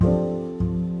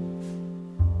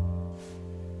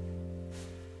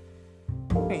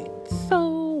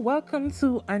welcome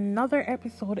to another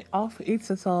episode of It's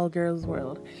a Tall Girls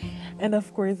World. And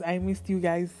of course, I missed you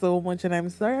guys so much, and I'm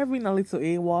sorry I've been a little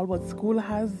AWOL, but school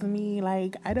has me,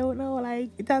 I don't know,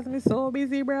 it has me so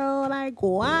busy, bro.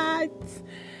 What?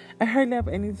 I hardly have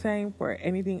any time for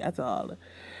anything at all.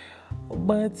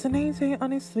 But tonight, I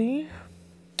honestly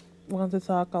want to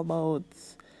talk about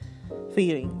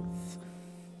feelings.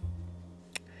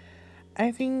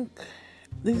 I think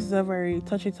this is a very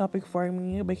touchy topic for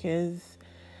me because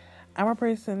I'm a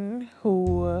person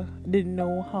who didn't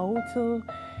know how to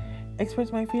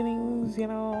express my feelings.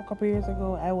 A couple years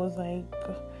ago, I was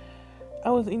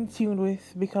in tune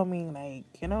with becoming my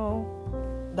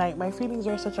feelings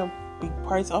are such a big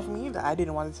part of me that I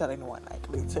didn't want to tell anyone,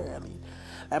 literally.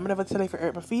 I'm never tell if I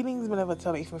hurt my feelings, I'm never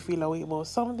tell if I feel away about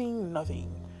something,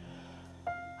 nothing.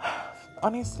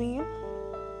 Honestly,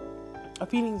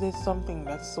 feelings is something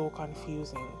that's so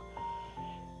confusing.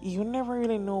 You never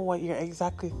really know what you're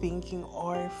exactly thinking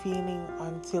or feeling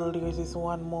until there's this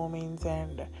one moment,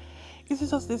 and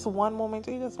it's just this one moment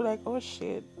where you just be like, oh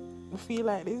shit, I feel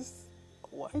like this.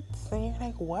 What? And you're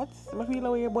like, what? I feel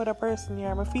aware about a person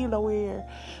here. I feel aware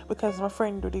because my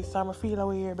friend do this. I feel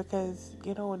aware because,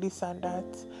 this and that.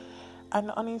 And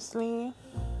honestly,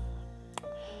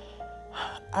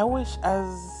 I wish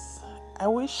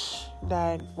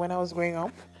that when I was growing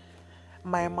up,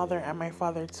 my mother and my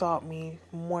father taught me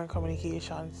more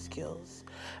communication skills.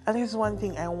 And this is one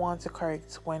thing I want to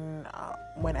correct when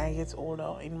I get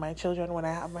older in my children, when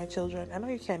I have my children. I know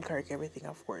you can't correct everything,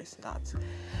 of course not.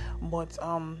 But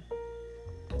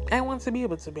I want to be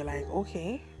able to be like,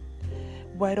 okay,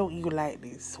 why don't you like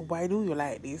this? Why do you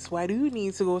like this? Why do you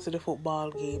need to go to the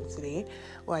football game today?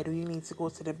 Why do you need to go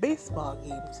to the baseball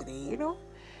game today?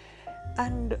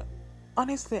 And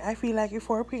honestly, I feel like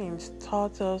if our parents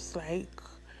taught us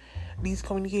these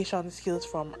communication skills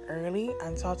from early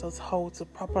and taught us how to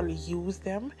properly use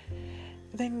them,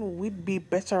 then we'd be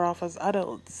better off as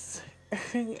adults.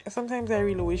 Sometimes I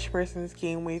really wish people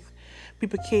came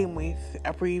with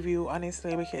a preview,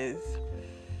 honestly, because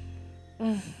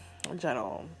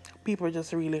people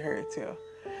just really hurt you.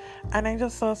 And I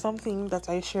just saw something that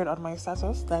I shared on my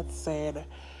status that said,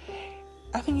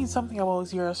 I think it's something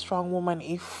about you're a strong woman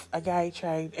if a guy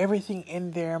tried everything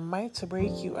in their might to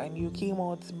break you and you came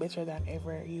out better than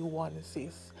ever you want,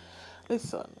 sis.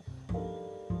 Listen,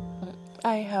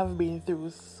 I have been through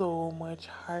so much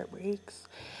heartbreaks.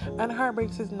 And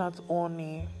heartbreaks is not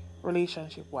only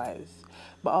relationship-wise,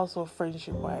 but also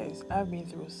friendship-wise. I've been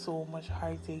through so much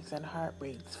heartaches and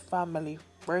heartbreaks. Family,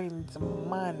 friends,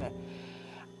 man.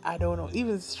 I don't know,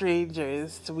 even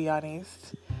strangers, to be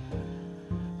honest.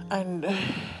 And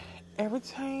every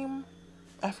time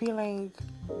I feel like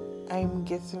I'm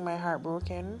getting my heart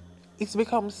broken, it's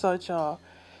become such a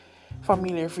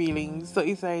familiar feeling. So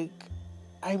it's like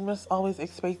I'm just always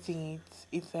expecting it.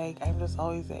 It's like I'm just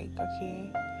always like,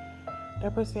 okay,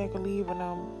 that person I could leave, and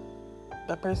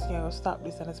that person I will stop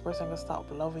this, and this person will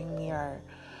stop loving me or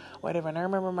whatever. And I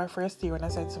remember my first year when I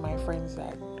said to my friends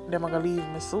that they're gonna leave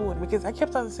me soon, because I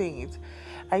kept on saying it.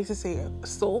 I used to say it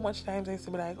so much times. I used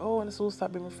to be like, oh, and the school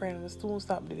stop being my friend, and the school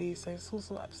stop the this, and the school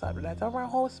stop the that. And my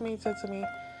housemate said to me,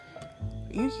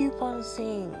 you keep on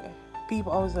saying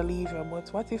people always leave you,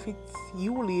 but what if it's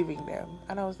you leaving them?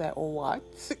 And I was like, oh, what?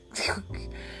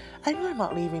 I know I'm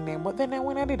not leaving them, but then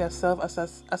when I did a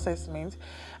self-assessment,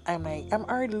 I'm like, I'm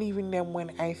already leaving them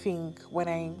when I think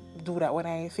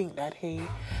that, hey,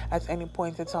 at any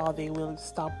point at all, they will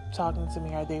stop talking to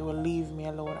me or they will leave me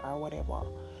alone or whatever.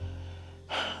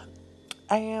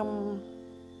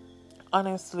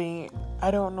 Honestly, I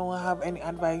don't know, I have any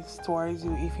advice towards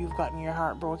you if you've gotten your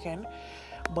heart broken,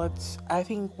 but I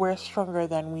think we're stronger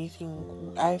than we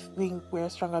think. I think we're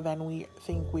stronger than we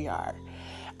think we are.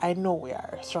 I know we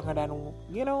are stronger than,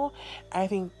 I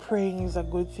think praying is a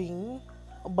good thing.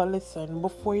 But listen,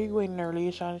 before you go in a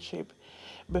relationship,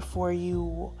 before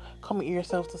you commit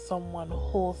yourself to someone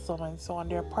wholesome and so on,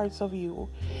 there are parts of you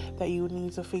that you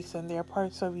need to fix, and there are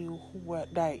parts of you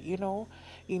that, you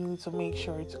need to make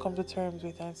sure to come to terms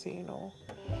with and say,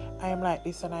 I am like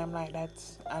this and I am like that,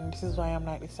 and this is why I'm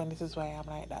like this and this is why I'm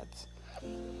like that.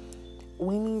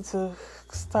 We need to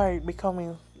start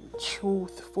becoming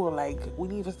truthful. We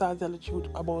need to start telling the truth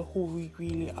about who we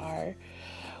really are,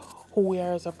 who we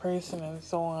are as a person, and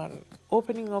so on.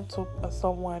 Opening up to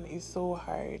someone is so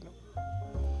hard.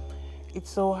 It's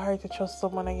so hard to trust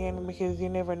someone again because you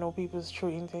never know people's true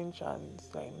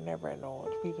intentions. Never know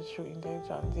people's true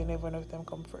intentions. You never know if them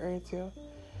come for hurt you.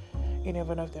 You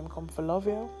never know if them come for love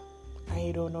you. And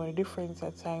you don't know the difference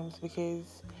at times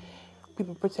because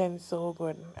people pretend so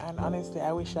good. And honestly,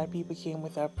 I wish that people came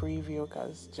with a preview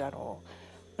because,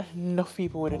 enough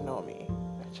people wouldn't know me.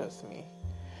 Just me.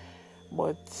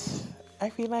 But I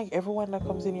feel like everyone that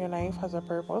comes in your life has a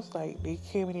purpose. Like, they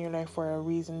came in your life for a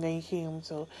reason. They came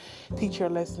to teach you a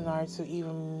lesson or to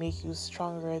even make you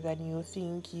stronger than you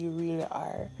think you really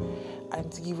are,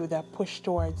 and to give you that push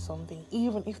towards something.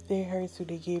 Even if they hurt you,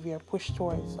 they gave you a push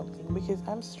towards something. Because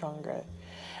I'm stronger.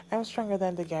 I'm stronger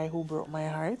than the guy who broke my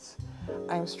heart.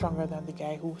 I'm stronger than the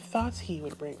guy who thought he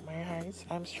would break my heart.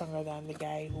 I'm stronger than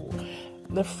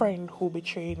the friend who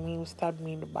betrayed me, who stabbed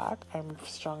me in the back. I'm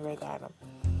stronger than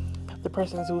the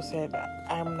persons who said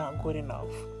I'm not good enough.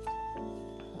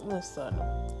 Listen,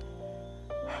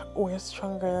 we're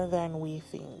stronger than we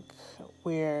think.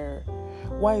 We're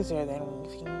wiser than we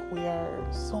think. We are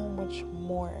so much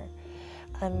more.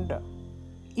 And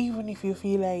even if you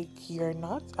feel like you're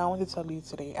not, I want to tell you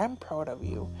today, I'm proud of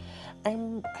you. I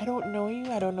don't know you.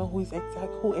 I don't know who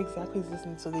exactly is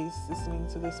listening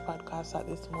to this podcast at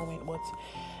this moment, but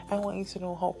I want you to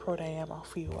know how proud I am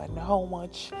of you and how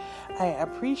much I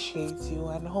appreciate you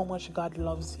and how much God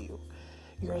loves you.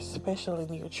 You're special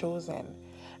and you're chosen.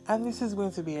 And this is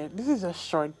a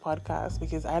short podcast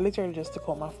because I literally just took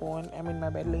out my phone. I'm in my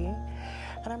bed laying.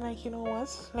 And I'm like, you know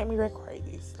what? Let me record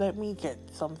this. Let me get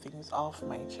some things off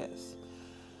my chest.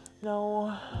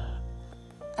 Now,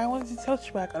 I want to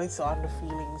touch back a little on the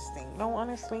feelings thing. No,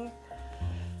 honestly,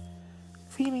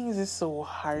 feelings is so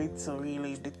hard to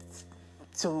really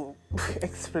to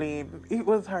explain. It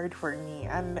was hard for me,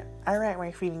 and I write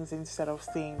my feelings instead of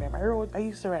saying them. I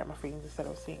used to write my feelings instead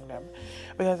of saying them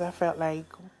because I felt like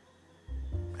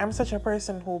I'm such a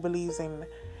person who believes in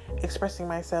expressing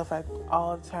myself at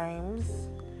all times.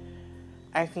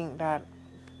 I think that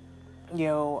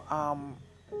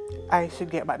I should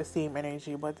get back the same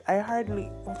energy, but I've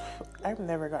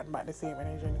never gotten back the same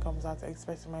energy when it comes out to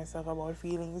expressing myself about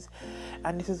feelings.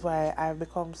 And this is why I've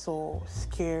become so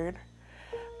scared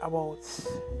about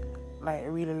like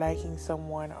really liking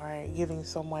someone or giving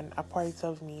someone a part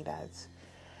of me that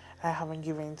I haven't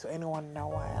given to anyone in a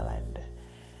while. And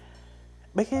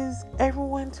because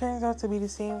everyone turns out to be the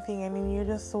same thing, and then you're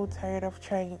just so tired of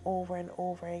trying over and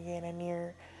over again, and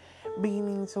you're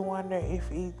beginning to wonder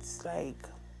if it's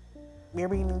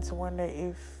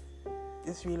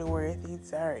really worth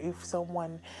it, or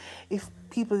if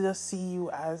people just see you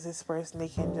as this person, they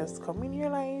can just come in your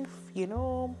life,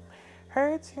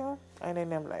 hurt you, and then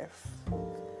them life.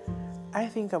 I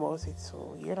think about it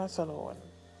too. You're not alone.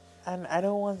 And I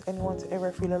don't want anyone to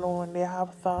ever feel alone when they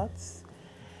have thoughts.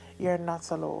 You're not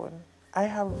alone. I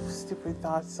have stupid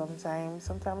thoughts sometimes.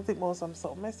 Sometimes I think about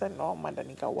something. I said, no, man,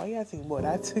 Danica, why you think about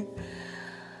that?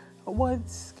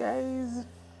 But, guys,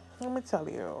 let me tell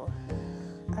you.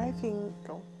 I think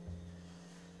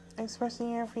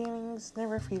expressing your feelings,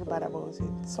 never feel bad about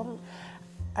it.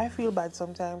 I feel bad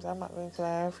sometimes. I'm not going to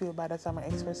lie. I feel bad that I'm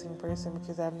an expressing person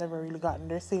because I've never really gotten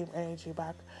the same energy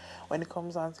back when it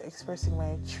comes on to expressing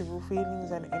my true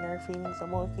feelings and inner feelings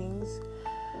about things.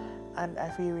 And I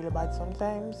feel really bad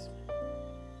sometimes.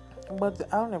 But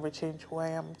I'll never change who I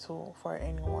am for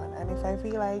anyone. And if I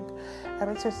feel like I'm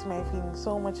expressing my feelings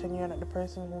so much and you're not the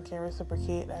person who can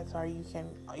reciprocate that, or you can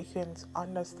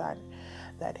understand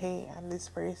that, hey, I'm this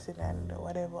person and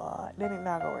whatever, then it's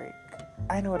not gonna work.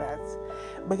 I know that.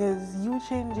 Because you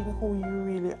changing who you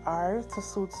really are to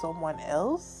suit someone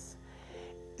else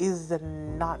is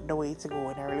not the way to go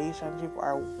in a relationship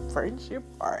or friendship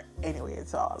or anyway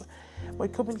at all.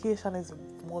 But communication is the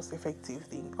most effective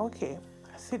thing. Okay,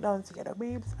 sit down together,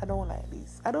 babes. I don't like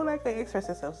this. I don't like how you express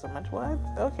yourself so much. What?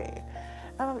 Okay.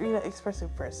 I'm not really an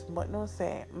expressive person, but no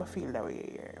say I feel that way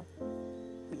here.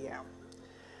 Yeah.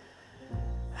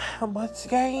 But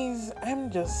guys, I'm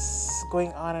just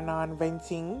going on and on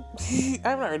venting.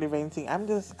 I'm not really venting. I've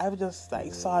just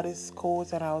like saw this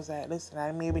quote and I was like, listen,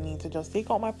 I maybe need to just take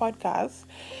out my podcast.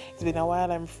 It's been a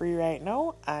while. I'm free right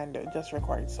now and just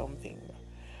record something.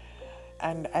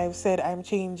 And I've said I'm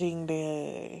changing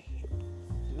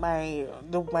my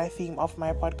theme of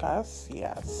my podcast.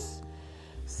 Yes.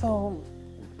 So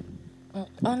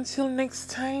until next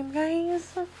time,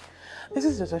 guys. This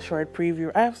is just a short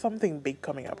preview. I have something big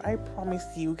coming up. I promise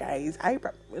you guys. I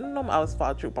was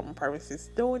fall through on my promises.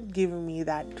 Don't give me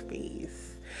that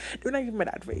face. Do not give me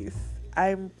that face.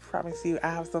 I promise you I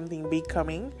have something big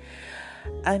coming.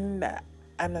 And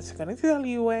I'm not going to tell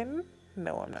you when.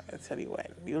 No, I'm not going to tell you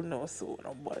when. You'll know soon.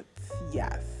 But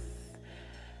yes.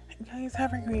 Guys,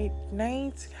 have a great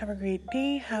night, have a great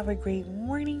day, have a great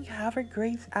morning, have a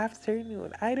great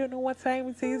afternoon. I don't know what time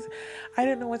it is. I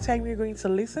don't know what time you're going to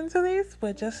listen to this,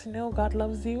 but just know God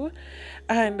loves you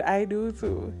and I do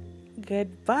too.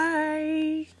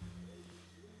 Goodbye.